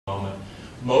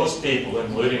most people,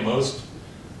 including most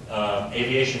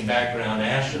aviation background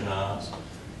astronauts,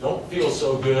 don't feel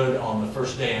so good on the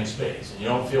first day in space, and you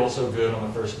don't feel so good on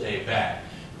the first day back,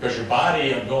 because your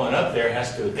body going up there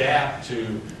has to adapt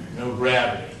to no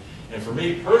gravity. And for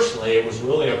me personally, it was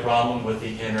really a problem with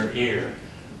the inner ear.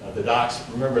 The docs,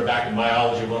 remember back in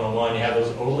Biology 101, you have those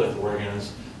otolith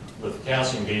organs with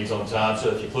calcium beads on top, so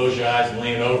if you close your eyes and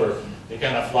lean over, they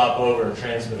kind of flop over and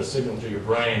transmit a signal to your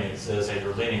brain that says, hey,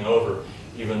 you're leaning over,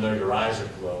 even though your eyes are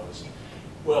closed.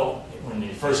 Well, when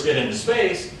you first get into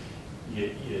space,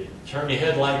 you turn your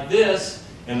head like this,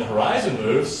 and the horizon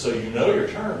moves, so you know your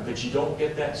turn, but you don't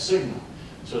get that signal.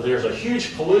 So there's a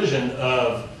huge collision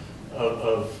of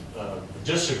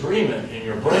disagreement in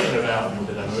your brain about,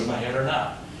 did I move my head or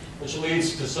not? Which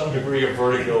leads to some degree of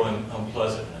vertigo and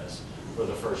unpleasantness for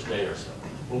the first day or so.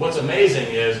 But what's amazing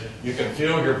is you can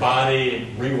feel your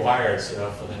body rewire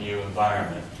itself for the new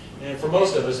environment. And for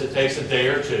most of us, it takes a day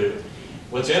or two.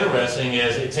 What's interesting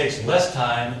is it takes less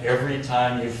time every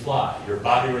time you fly. Your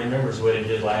body remembers what it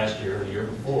did last year or the year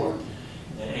before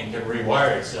and can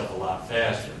rewire itself a lot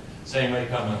faster. Same way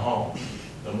coming home.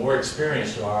 The more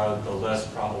experienced you are, the less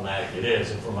problematic it is.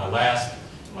 And for my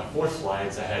fourth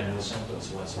flights, I had no symptoms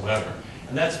whatsoever.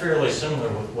 And that's fairly similar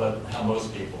with how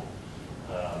most people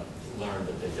learned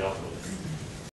that they dealt with it.